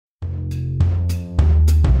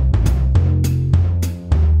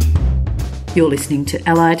You're listening to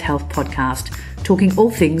Allied Health Podcast, talking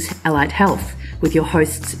all things allied health, with your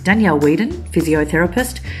hosts Danielle Whedon,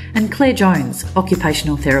 physiotherapist, and Claire Jones,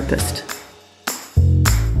 occupational therapist.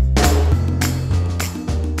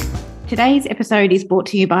 Today's episode is brought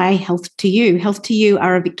to you by Health to You. Health to You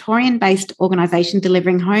are a Victorian-based organisation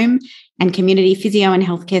delivering home and community physio and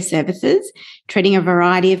healthcare services, treating a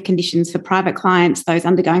variety of conditions for private clients, those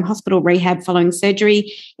undergoing hospital rehab following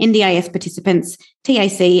surgery, NDIS participants,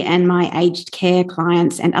 TAC and my aged care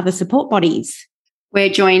clients and other support bodies. We're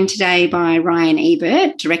joined today by Ryan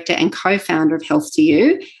Ebert, Director and Co-founder of Health to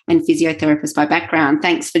You and physiotherapist by background.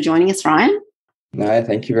 Thanks for joining us, Ryan. No,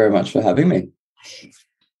 thank you very much for having me.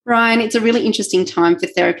 Ryan, it's a really interesting time for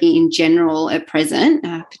therapy in general at present,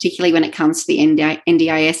 particularly when it comes to the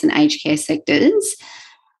NDIS and aged care sectors.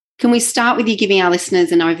 Can we start with you giving our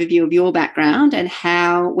listeners an overview of your background and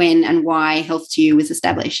how, when and why Health to You was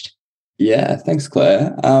established? Yeah, thanks,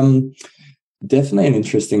 Claire. Definitely an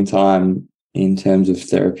interesting time in terms of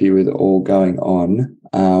therapy with all going on.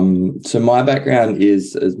 So my background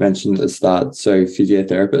is, as mentioned at the start,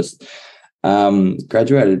 physiotherapist.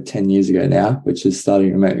 Graduated 10 years ago now, which is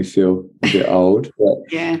starting to make me feel a bit old. But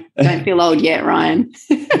yeah, don't feel old yet, Ryan.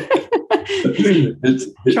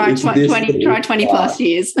 Try 20 plus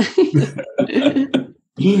years.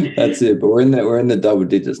 That's it. But we're in the double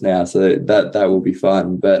digits now, so that will be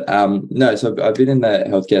fun. But so I've been in the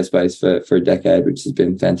healthcare space for a decade, which has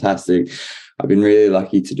been fantastic. I've been really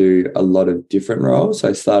lucky to do a lot of different roles. So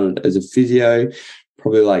I started as a physio,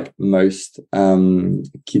 probably like most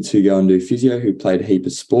kids who go and do physio who played a heap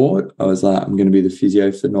of sport. I was like, I'm going to be the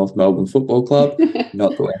physio for North Melbourne Football Club.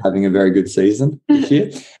 Not that we're having a very good season this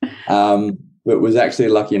year. But was actually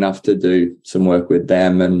lucky enough to do some work with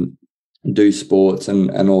them and do sports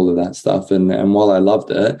and all of that stuff. And while I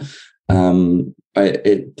loved it,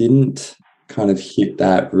 it didn't kind of hit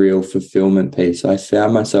that real fulfillment piece. So I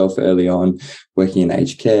found myself early on working in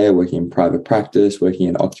aged care, working in private practice, working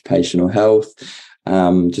in occupational health,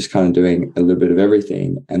 just kind of doing a little bit of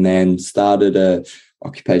everything, and then started a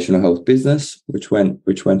occupational health business, which went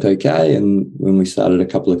okay. And when we started a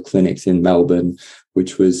couple of clinics in Melbourne,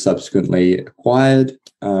 which was subsequently acquired.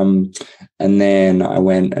 And then I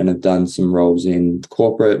went and have done some roles in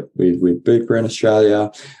corporate with Bupa in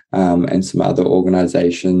Australia, and some other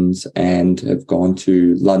organisations, and have gone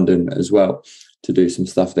to London as well to do some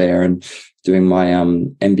stuff there, and doing my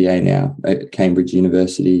MBA now at Cambridge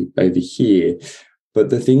University over here. But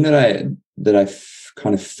the thing that I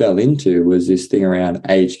kind of fell into was this thing around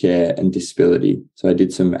aged care and disability. So I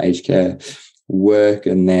did some aged care work,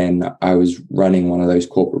 and then I was running one of those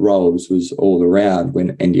corporate roles, was all around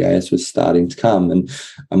when NDIS was starting to come, and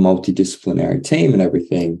a multidisciplinary team and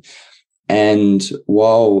everything. And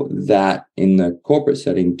while that in the corporate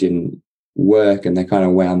setting didn't work, and they kind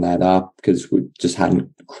of wound that up because we just hadn't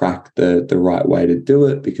cracked the right way to do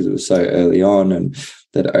it because it was so early on and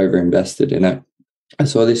they'd overinvested in it, I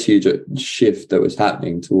saw this huge shift that was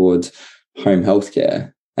happening towards home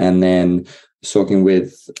healthcare. And then talking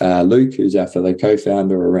with Luke, who's our fellow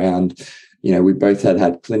co-founder, around, we both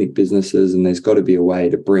had clinic businesses, and there's got to be a way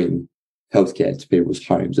to bring healthcare to people's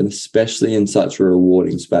homes, and especially in such a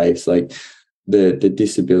rewarding space like the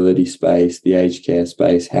disability space, the aged care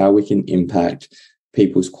space. How we can impact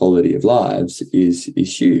people's quality of lives is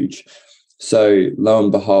huge. So lo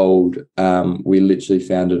and behold, we literally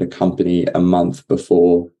founded a company a month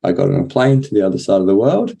before I got on a plane to the other side of the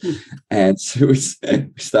world. And so we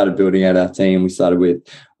started building out our team. We started with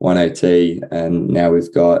one OT, and now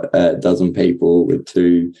we've got a dozen people with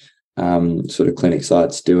 2 sort of clinic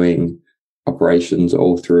sites doing operations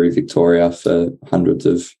all through Victoria for hundreds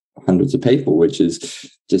of people, which is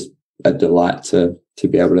just a delight to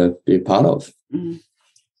be able to be a part of.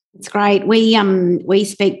 It's great. We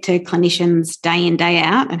speak to clinicians day in, day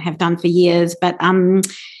out, and have done for years. But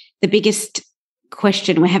the biggest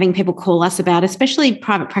question we're having people call us about, especially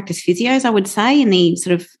private practice physios, I would say, in the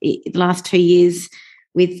sort of last 2 years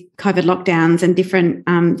with COVID lockdowns and different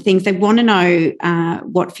things, they want to know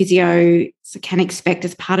what physio can expect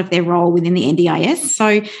as part of their role within the NDIS. So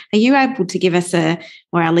are you able to give us or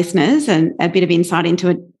our listeners a bit of insight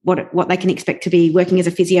into what they can expect to be working as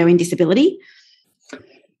a physio in disability?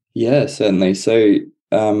 Yeah, certainly. So,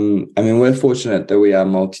 we're fortunate that we are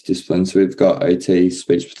multidisciplinary. So we've got OT,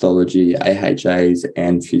 speech pathology, AHAs,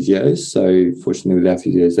 and physios. So fortunately with our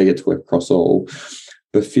physios, they get to work across all.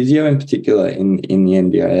 But physio in particular in the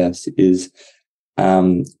NDIS is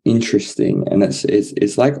interesting, and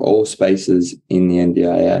it's like all spaces in the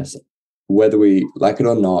NDIS, whether we like it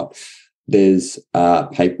or not. There's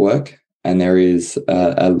paperwork and there is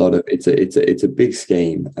a lot of it's a big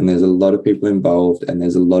scheme, and there's a lot of people involved, and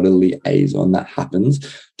there's a lot of liaison that happens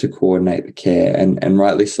to coordinate the care, and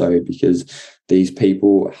rightly so, because these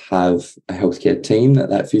people have a healthcare team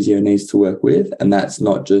that physio needs to work with, and that's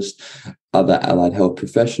not just other allied health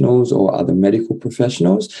professionals or other medical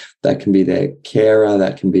professionals. That can be their carer,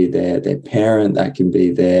 that can be their parent, that can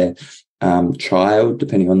be their child,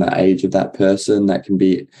 depending on the age of that person, that can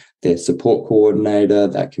be their support coordinator,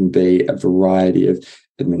 that can be a variety of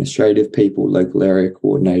administrative people, local area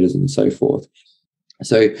coordinators, and so forth.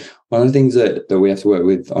 So one of the things that we have to work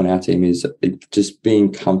with on our team is just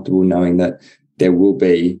being comfortable knowing that there will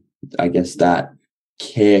be, I guess, that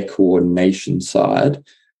care coordination side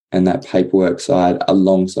and that paperwork side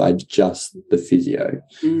alongside just the physio.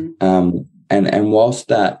 And whilst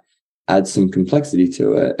that adds some complexity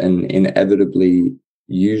to it, and inevitably,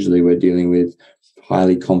 usually we're dealing with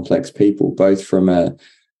highly complex people, both from a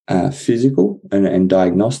physical and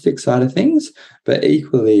diagnostic side of things, but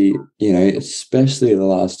equally, especially the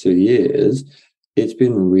last 2 years, it's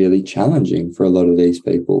been really challenging for a lot of these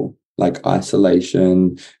people, like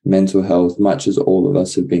isolation, mental health, much as all of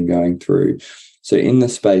us have been going through. So in the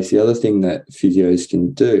space, the other thing that physios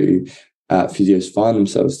can do, physios find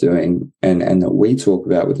themselves doing, and that we talk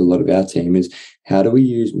about with a lot of our team, is how do we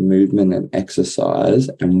use movement and exercise,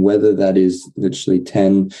 and whether that is literally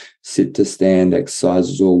 10 sit to stand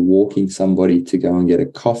exercises or walking somebody to go and get a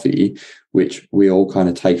coffee, which we all kind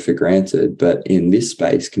of take for granted, but in this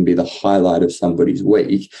space can be the highlight of somebody's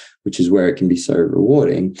week, which is where it can be so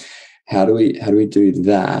rewarding. How do we do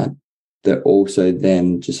that also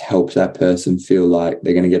then just helps that person feel like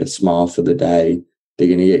they're going to get a smile for the day, they're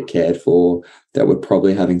going to get cared for, that we're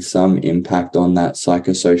probably having some impact on that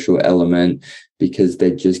psychosocial element because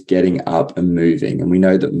they're just getting up and moving. And we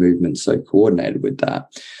know that movement's so coordinated with that.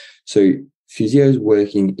 So physios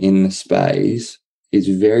working in the space is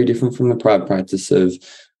very different from the private practice of,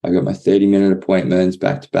 I got my 30-minute appointments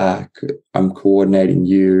back to back, I'm coordinating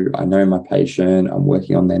you, I know my patient, I'm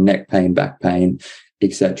working on their neck pain, back pain,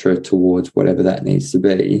 etc., towards whatever that needs to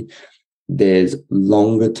be. There's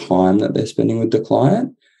longer time that they're spending with the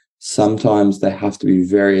client. Sometimes they have to be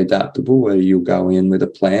very adaptable, where you'll go in with a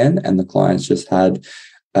plan and the client's just had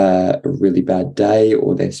a really bad day,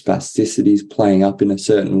 or their spasticity is playing up in a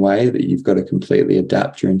certain way that you've got to completely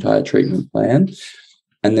adapt your entire treatment plan.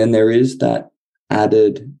 And then there is that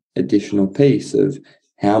added additional piece of,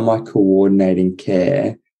 how am I coordinating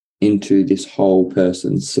care into this whole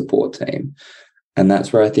person's support team? And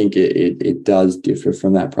that's where I think it does differ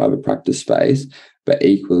from that private practice space, but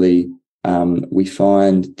equally we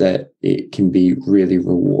find that it can be really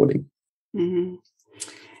rewarding. Mm-hmm.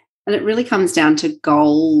 And it really comes down to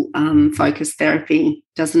goal-focused therapy,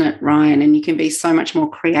 doesn't it, Ryan? And you can be so much more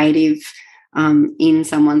creative in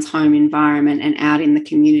someone's home environment and out in the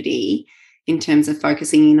community in terms of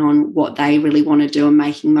focusing in on what they really want to do and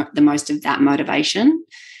making the most of that motivation,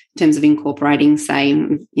 in terms of incorporating, say,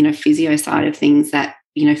 physio side of things, that,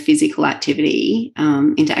 physical activity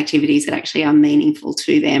into activities that actually are meaningful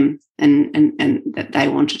to them and that they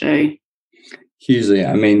want to do. Hugely.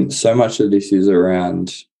 I mean, so much of this is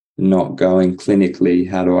around not going clinically.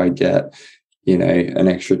 How do I get, an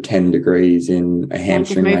extra 10 degrees in a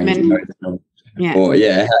hamstring range of motion? Yeah. Or,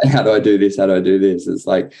 how do I do this? How do I do this? It's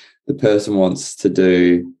like the person wants to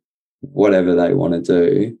do whatever they want to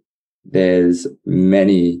do. There's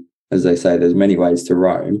many, as they say, there's many ways to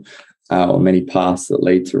Rome, or many paths that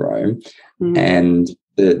lead to Rome. Mm. And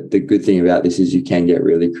the good thing about this is you can get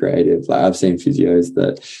really creative. Like, I've seen physios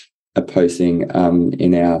that are posting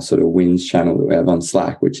in our sort of wins channel that we have on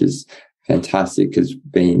Slack, which is fantastic, because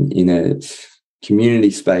being in a community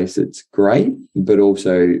space, it's great, but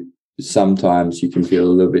also sometimes you can feel a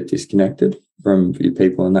little bit disconnected from your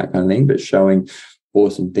people and that kind of thing. But showing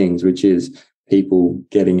awesome things, which is people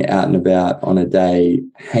getting out and about on a day,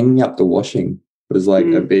 hanging up the washing was like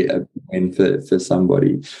a win for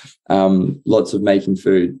somebody. Lots of making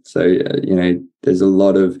food. So, there's a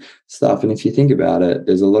lot of stuff. And if you think about it,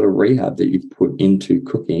 there's a lot of rehab that you've put into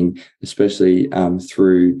cooking, especially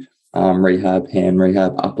through arm rehab, hand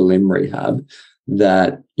rehab, upper limb rehab,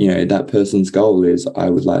 that, that person's goal is, I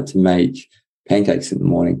would like to make pancakes in the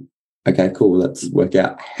morning. Okay, cool. Let's work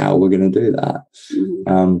out how we're going to do that.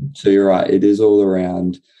 So you're right. It is all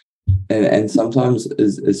around. And sometimes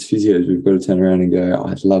as physios, we've got to turn around and go,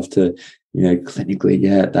 I'd love to, clinically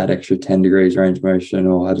get that extra 10 degrees range of motion,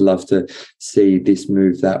 or I'd love to see this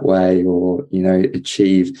move that way, or,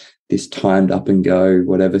 achieve this timed up and go,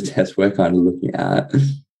 whatever test we're kind of looking at.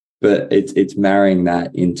 But it's marrying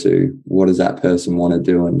that into, what does that person want to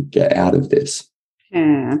do and get out of this?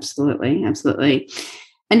 Yeah, absolutely. Absolutely.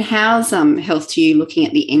 And how's Health to You looking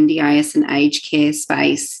at the NDIS and aged care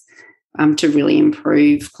space to really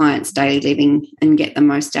improve clients' daily living and get the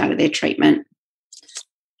most out of their treatment?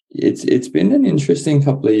 It's been an interesting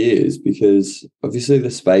couple of years because obviously the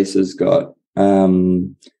space has got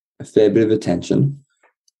a fair bit of attention.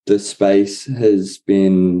 The space has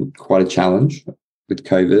been quite a challenge with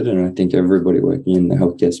COVID, and I think everybody working in the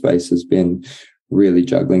healthcare space has been really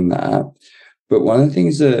juggling that. But one of the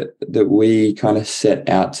things that we kind of set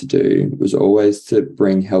out to do was always to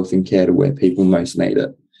bring health and care to where people most need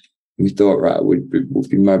it. We thought, right, we'll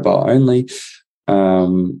be mobile only,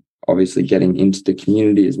 obviously getting into the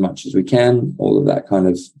community as much as we can, all of that kind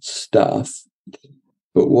of stuff.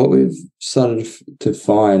 But what we've started to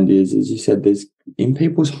find is, as you said, there's in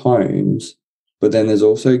people's homes, but then there's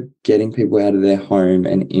also getting people out of their home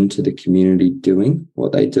and into the community doing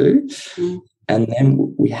what they do. And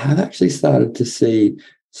then we have actually started to see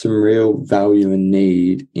some real value and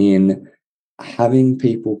need in having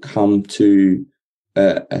people come to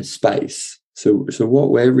a space. So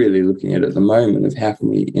what we're really looking at the moment of how can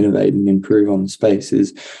we innovate and improve on the space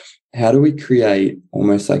is how do we create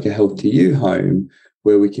almost like a Health to You home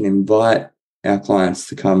where we can invite our clients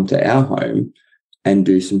to come to our home and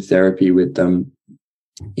do some therapy with them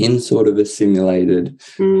in sort of a simulated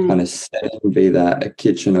kind of setting, be that a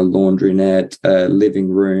kitchen, a laundrette, a living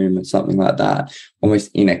room, or something like that,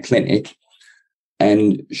 almost in a clinic,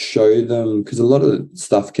 and show them, because a lot of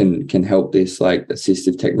stuff can help this, like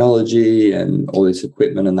assistive technology and all this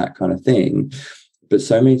equipment and that kind of thing. But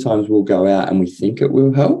so many times we'll go out and we think it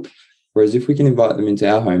will help. Whereas if we can invite them into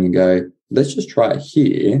our home and go, let's just try it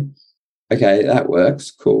here. Okay, that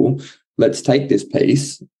works. Cool. Let's take this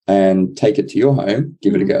piece and take it to your home,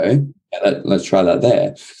 give it a go. Let's try that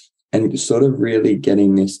there. And sort of really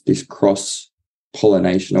getting this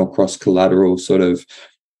cross-pollination or cross-collateral sort of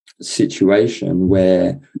situation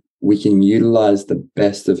where we can utilize the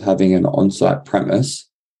best of having an on-site premise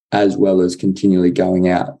as well as continually going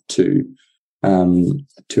out to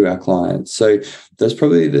our clients. So that's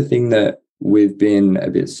probably the thing that we've been a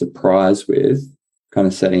bit surprised with, kind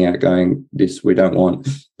of setting out going, we don't want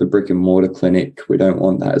the brick and mortar clinic. We don't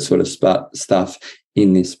want that sort of stuff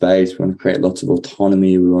in this space. We want to create lots of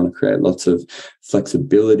autonomy. We want to create lots of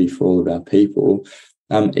flexibility for all of our people.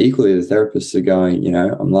 Equally, the therapists are going,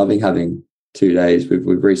 I'm loving having 2 days.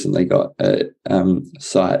 We've recently got a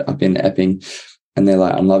site up in Epping, and they're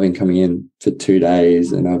like, I'm loving coming in for 2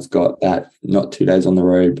 days, and I've got that, not 2 days on the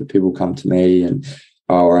road, but people come to me and,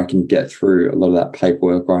 or I can get through a lot of that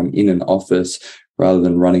paperwork, or I'm in an office rather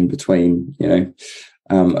than running between,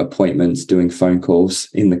 appointments, doing phone calls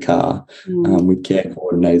in the car with care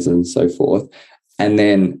coordinators and so forth. And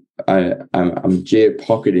then I'm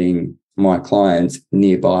geo-pocketing my clients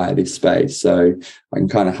nearby this space. So I can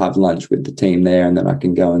kind of have lunch with the team there, and then I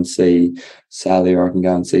can go and see Sally, or I can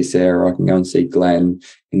go and see Sarah, or I can go and see Glenn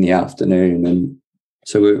in the afternoon. And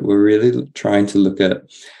so we're really trying to look at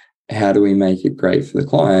how do we make it great for the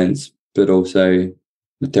clients, but also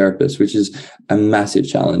the therapists, which is a massive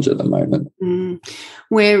challenge at the moment.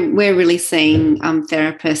 We're really seeing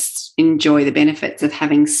therapists enjoy the benefits of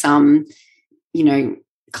having some,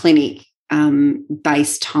 clinic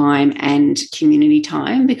based time and community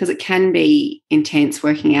time, because it can be intense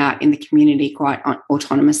working out in the community quite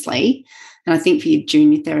autonomously. And I think for your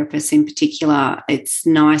junior therapists in particular, it's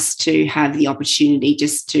nice to have the opportunity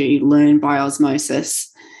just to learn by osmosis,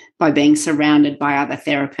 by being surrounded by other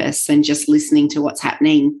therapists and just listening to what's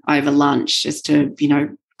happening over lunch, just to,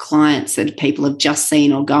 clients that people have just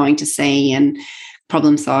seen or going to see, and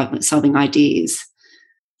problem solving ideas.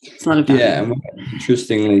 It's not about and we're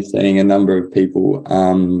interestingly seeing a number of people,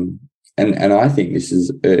 and I think this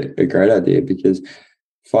is a great idea, because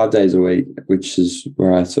 5 days a week, which is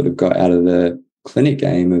where I sort of got out of the clinic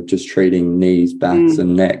game of just treating knees, backs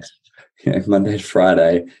and necks, Monday to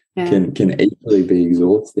Friday, can equally be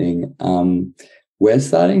exhausting. We're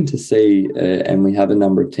starting to see, and we have a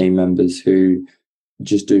number of team members who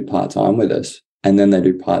just do part-time with us, and then they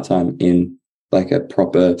do part-time in like a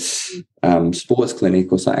proper sports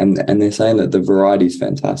clinic or something, and they're saying that the variety is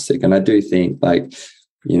fantastic. And I do think, like,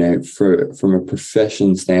 from a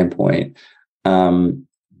profession standpoint,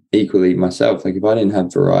 equally myself, like if I didn't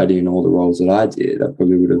have variety in all the roles that I did, I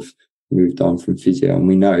probably would have moved on from physio. And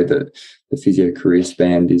we know that the physio career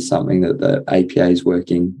span is something that the APA is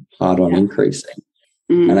working hard on increasing.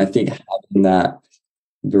 And I think having that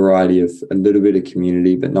variety of a little bit of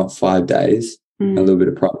community, but not 5 days, a little bit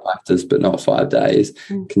of private practice, but not 5 days,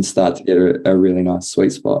 can start to get a really nice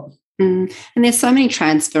sweet spot. And there's so many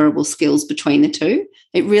transferable skills between the two.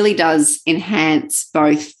 It really does enhance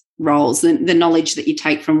both roles, the knowledge that you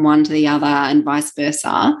take from one to the other and vice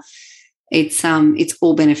versa. It's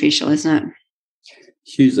all beneficial, isn't it?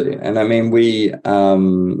 Hugely. And I mean, we,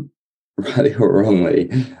 rightly or wrongly,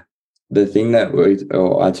 the thing that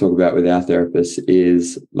I talk about with our therapists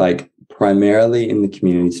is like primarily in the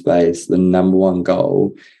community space, the number one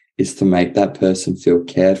goal is to make that person feel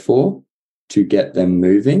cared for, to get them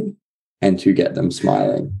moving and to get them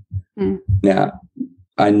smiling. Now,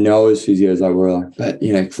 I know as physios, like we're like, but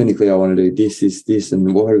clinically I want to do this,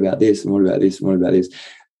 and what about this, and what about this, and what about this?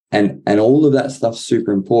 And all of that stuff's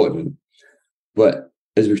super important. But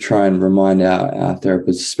as we try and remind our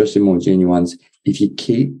therapists, especially more junior ones, if you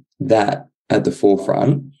keep that at the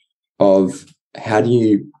forefront of how do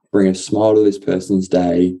you bring a smile to this person's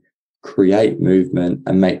day, create movement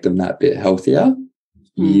and make them that bit healthier,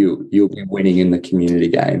 you'll be winning in the community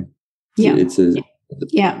game. Yeah. It's as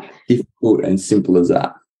difficult and simple as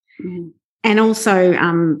that. And also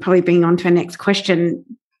probably bringing on to our next question,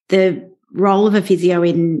 the role of a physio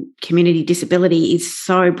in community disability is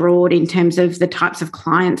so broad in terms of the types of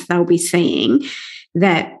clients they'll be seeing,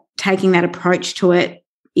 that taking that approach to it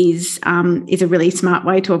is a really smart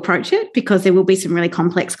way to approach it, because there will be some really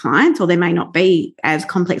complex clients, or there may not be as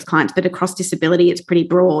complex clients, but across disability it's pretty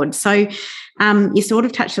broad. So you sort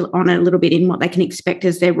of touched on it a little bit in what they can expect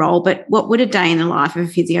as their role, but what would a day in the life of a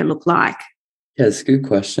physio look like? Yeah, it's a good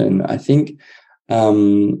question. I think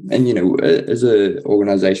as an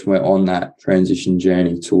organisation, we're on that transition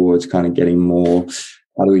journey towards kind of getting more,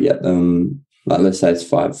 how do we get them, like let's say it's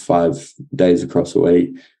five days across a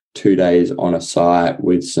week, 2 days on a site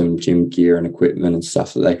with some gym gear and equipment and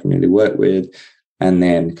stuff that they can really work with, and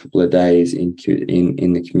then a couple of days in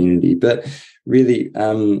the community. But really,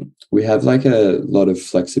 we have like a lot of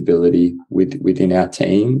flexibility within our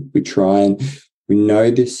team. We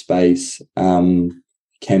know this space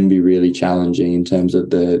can be really challenging in terms of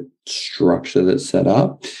the structure that's set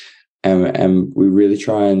up. And we really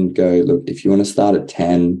try and go, look, if you want to start at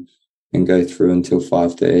 10 and go through until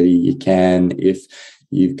 5:30, you can. If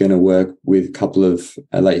you're going to work with a couple of,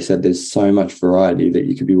 like you said, there's so much variety that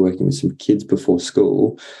you could be working with some kids before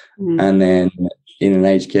school, and then in an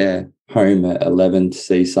aged care home at 11 to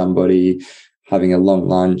see somebody, having a long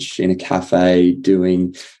lunch in a cafe,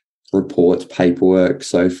 doing reports, paperwork,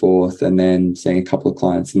 so forth, and then seeing a couple of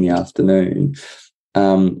clients in the afternoon.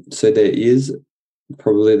 So there is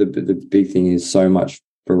probably the big thing is so much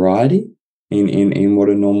variety in what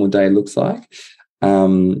a normal day looks like.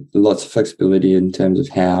 Lots of flexibility in terms of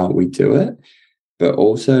how we do it, but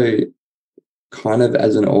also kind of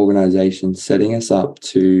as an organization setting us up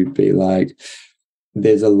to be like,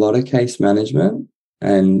 there's a lot of case management.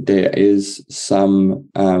 And there is some,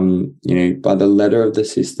 by the letter of the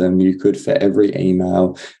system, you could, for every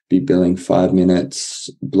email, be billing 5 minutes,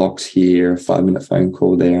 blocks here, a 5-minute phone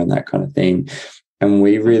call there, and that kind of thing. And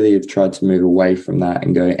we really have tried to move away from that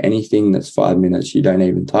and go, anything that's 5 minutes, you don't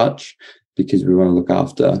even touch, because we want to look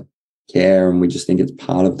after care and we just think it's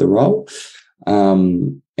part of the role.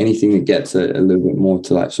 Anything that gets a little bit more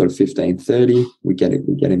to like sort of 15-30, we get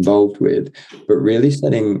involved with, but really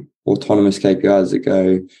setting autonomous KPIs that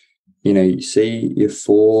go, you see your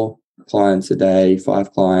 4 clients a day,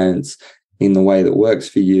 5 clients in the way that works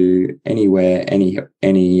for you, anywhere, any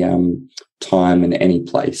time and any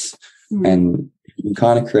place. And you can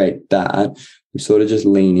kind of create that. We sort of just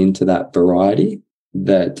lean into that variety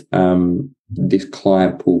that this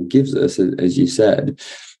client pool gives us, as you said.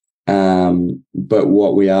 But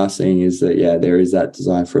what we are seeing is that, there is that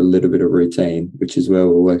desire for a little bit of routine, which is where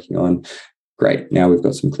we're working on. Great. Now we've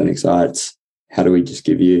got some clinic sites. How do we just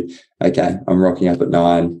give you, okay, I'm rocking up at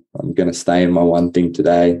 9. I'm going to stay in my one thing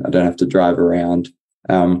today. I don't have to drive around.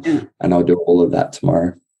 And I'll do all of that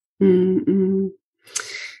tomorrow. Mm-hmm.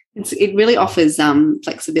 It really offers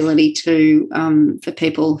flexibility to for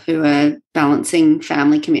people who are balancing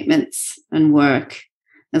family commitments and work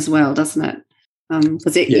as well, doesn't it?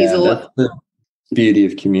 Because it is all. That's the beauty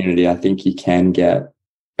of community. I think you can get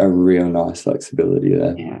a real nice flexibility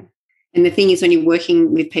there. Yeah. And the thing is, when you're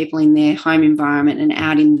working with people in their home environment and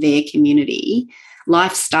out in their community,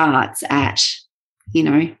 life starts at,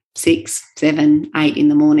 6, 7, 8 in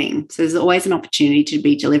the morning. So there's always an opportunity to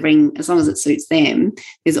be delivering, as long as it suits them,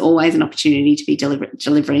 there's always an opportunity to be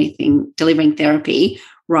delivering therapy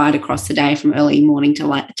right across the day, from early morning to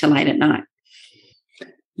late at night.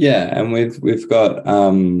 Yeah, and we've got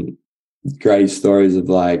great stories of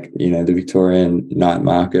the Victorian night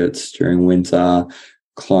markets during winter.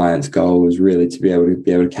 Clients' goal was really to be able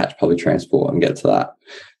to catch public transport and get to that.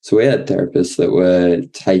 So we had therapists that were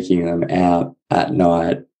taking them out at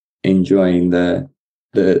night, enjoying the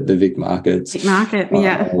the Vic Markets. Vic Market,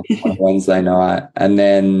 yeah. On Wednesday night, and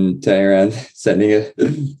then turning around,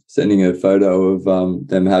 sending a photo of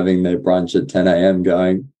them having their brunch at 10 a.m.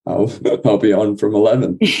 going, I'll be on from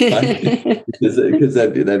 11 because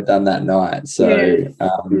they've done that night. So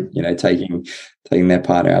taking their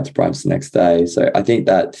partner out to brunch the next day. So I think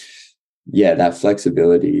that that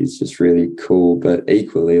flexibility is just really cool. But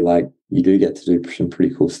equally, like, you do get to do some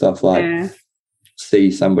pretty cool stuff, like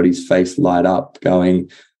see somebody's face light up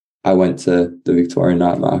going, I went to the Victorian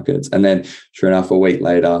night markets. And then sure enough, a week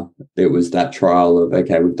later, it was that trial of,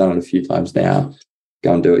 okay, we've done it a few times now,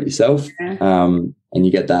 go and do it yourself. And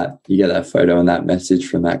you get that photo and that message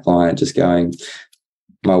from that client just going,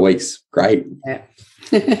 my week's great.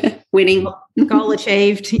 Winning. Goal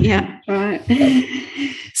achieved. Yeah. Right.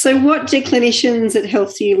 So what do clinicians at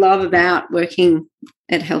Health to You love about working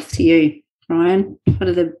at Health to You, Ryan? What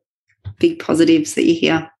are the big positives that you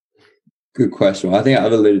hear? Good question. Well, I think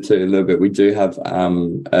I've alluded to it a little bit. We do have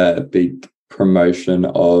a big promotion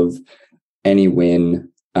of any win,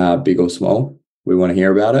 big or small. We want to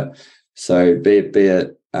hear about it. So be it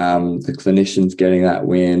the clinicians getting that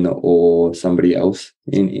win or somebody else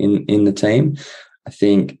in the team, I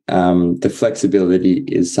think the flexibility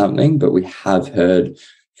is something, but we have heard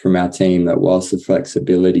from our team that whilst the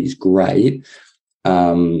flexibility is great,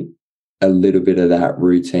 a little bit of that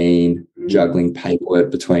routine juggling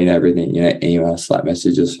paperwork between everything, email, Slack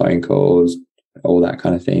messages, phone calls, all that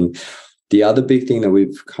kind of thing. The other big thing that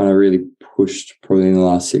we've kind of really pushed probably in the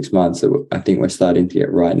last 6 months that I think we're starting to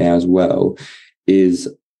get right now as well is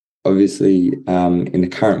obviously in the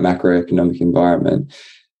current macroeconomic environment,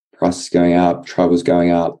 prices going up, travel's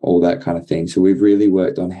going up, all that kind of thing. So we've really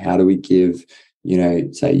worked on how do we give,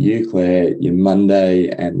 say you, Claire, your Monday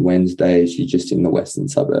and Wednesdays, you're just in the western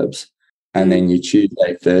suburbs. And then your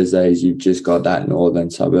Tuesday, Thursdays, you've just got that northern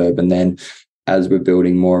suburb. And then as we're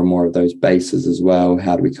building more and more of those bases as well,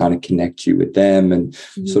 how do we kind of connect you with them and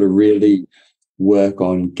sort of really work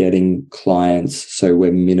on getting clients so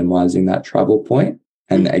we're minimizing that travel point.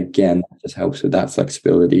 And again, that just helps with that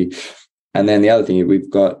flexibility. And then the other thing, we've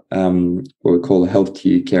got what we call a Health to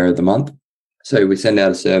You Care of the Month. So we send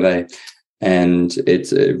out a survey and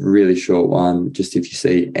it's a really short one. Just if you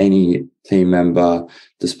see any team member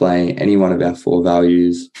displaying any one of our 4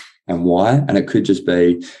 values and why, and it could just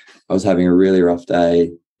be, I was having a really rough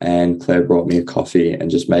day and Claire brought me a coffee and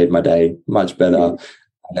just made my day much better.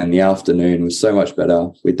 And then the afternoon was so much better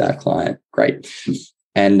with that client. Great.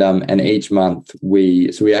 And each month we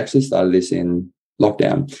actually started this in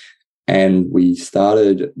lockdown, and we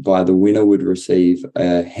started by the winner would receive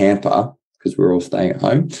a hamper because we're all staying at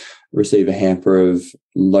home, receive a hamper of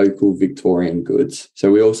local Victorian goods.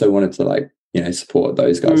 So we also wanted to support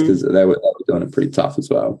those guys because they were doing it pretty tough as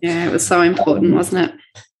well. Yeah, it was so important, wasn't it?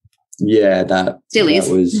 Yeah, that still is.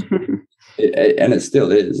 Was, and it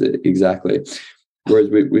still is, exactly. Whereas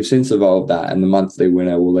we've since evolved that, and the monthly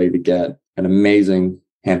winner will either get an amazing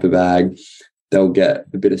hamper bag, they'll get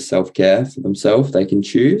a bit of self-care for themselves, they can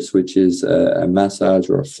choose, which is a massage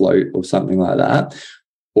or a float or something like that.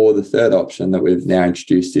 Or the third option that we've now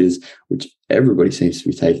introduced is, which everybody seems to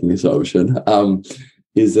be taking this option,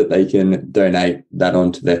 is that they can donate that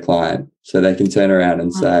on to their client. So they can turn around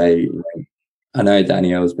and say, I know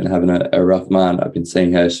Danielle's been having a rough month. I've been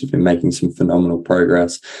seeing her. She's been making some phenomenal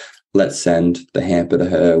progress. Let's send the hamper to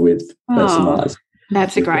her with personalised.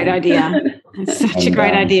 That's a great idea. It's such a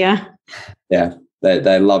great idea. Yeah,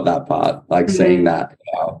 they love that part. Like seeing that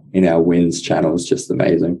in our wins channel is just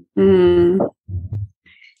amazing. Yeah.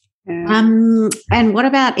 And what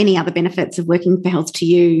about any other benefits of working for Health to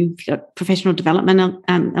You? You've got professional development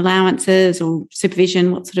allowances or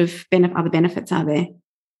supervision. What sort of other benefits are there?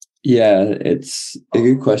 Yeah, it's a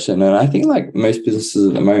good question. And I think like most businesses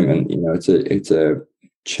at the moment, it's a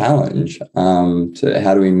challenge to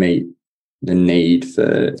how do we meet the need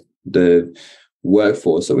for the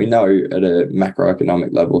workforce that we know at a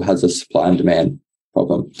macroeconomic level has a supply and demand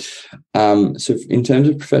problem. So in terms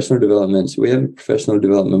of professional development, so we have a professional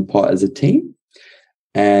development pot as a team,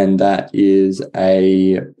 and that is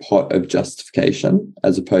a pot of justification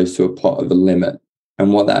as opposed to a pot of a limit.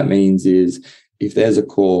 And what that means is if there's a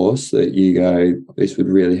course that you go, this would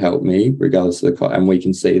really help me regardless of the cost, and we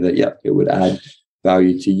can see that, it would add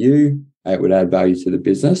value to you, it would add value to the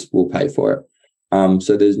business, we'll pay for it.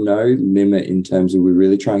 So there's no limit in terms of we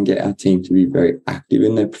really try and get our team to be very active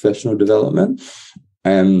in their professional development.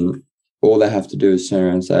 All they have to do is turn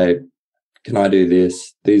around and say, can I do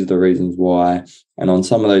this? These are the reasons why. And on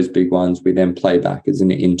some of those big ones, we then play back as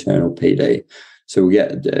an internal PD. So we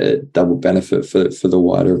get a double benefit for the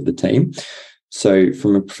wider of the team. So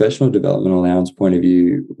from a professional development allowance point of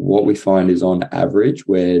view, what we find is on average,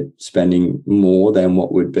 we're spending more than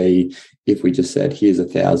what would be if we just said, here's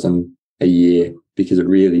 $1,000 a year, because it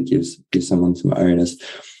really gives someone some onus.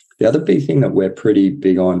 The other big thing that we're pretty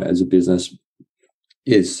big on as a business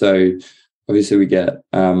is, so obviously we give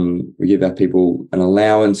our people an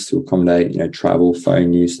allowance to accommodate, travel,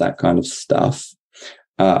 phone use, that kind of stuff,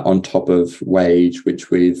 on top of wage, which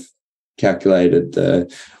we've calculated the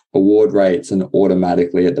award rates, and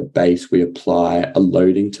automatically at the base we apply a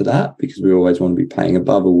loading to that, because we always want to be paying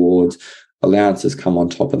above awards. Allowances come on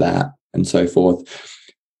top of that, and so forth.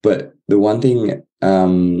 But the one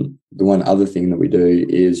other thing that we do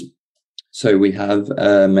is, so we have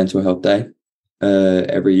a mental health day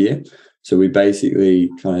every year. So we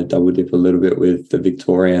basically kind of double dip a little bit with the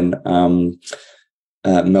Victorian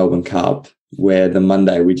Melbourne Cup, where the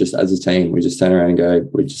Monday we just, as a team, we just turn around and go,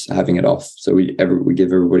 we're just having it off. So we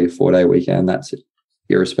give everybody a 4-day weekend. That's it,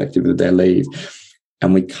 irrespective of their leave.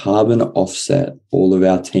 And we carbon offset all of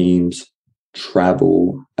our teams'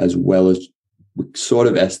 travel, as well as, we sort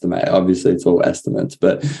of estimate, obviously it's all estimates,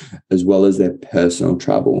 but as well as their personal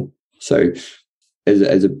travel. So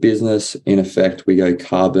as a business, in effect, we go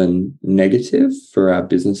carbon negative for our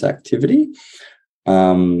business activity,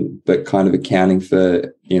 but kind of accounting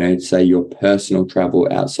for, say your personal travel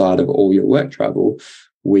outside of all your work travel,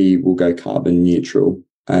 we will go carbon neutral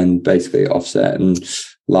and basically offset. And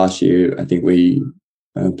last year, I think we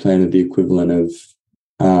planted the equivalent of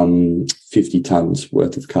 50 tons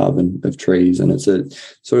worth of carbon of trees. And it's a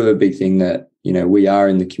sort of a big thing that, we are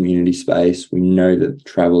in the community space. We know that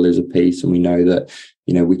travel is a piece, and we know that,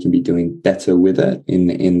 we can be doing better with it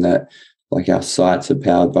in that, like, our sites are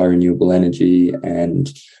powered by renewable energy. And,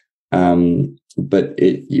 but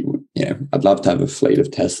I'd love to have a fleet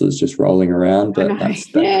of Teslas just rolling around, but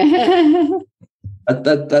that's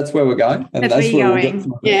where we're going. And that's where we'll get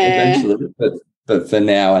to eventually. But for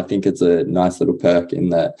now, I think it's a nice little perk in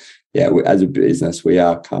that, as a business, we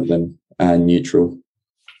are carbon neutral.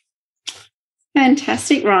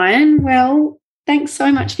 Fantastic, Ryan. Well, thanks so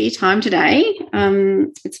much for your time today.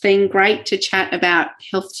 It's been great to chat about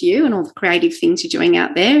Health to You and all the creative things you're doing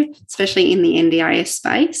out there, especially in the NDIS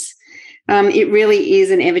space. It really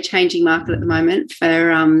is an ever-changing market at the moment for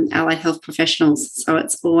allied health professionals. So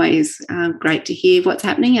it's always great to hear what's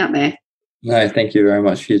happening out there. No, thank you very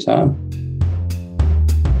much for your time.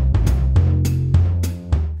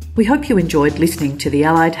 We hope you enjoyed listening to the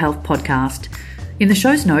Allied Health Podcast. In the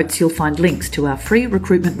show's notes, you'll find links to our free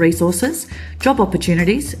recruitment resources, job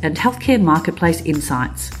opportunities, and healthcare marketplace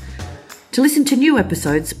insights. To listen to new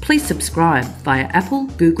episodes, please subscribe via Apple,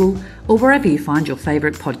 Google, or wherever you find your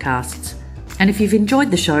favourite podcasts. And if you've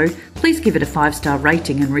enjoyed the show, please give it a 5-star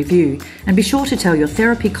rating and review, and be sure to tell your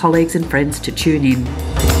therapy colleagues and friends to tune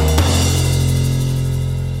in.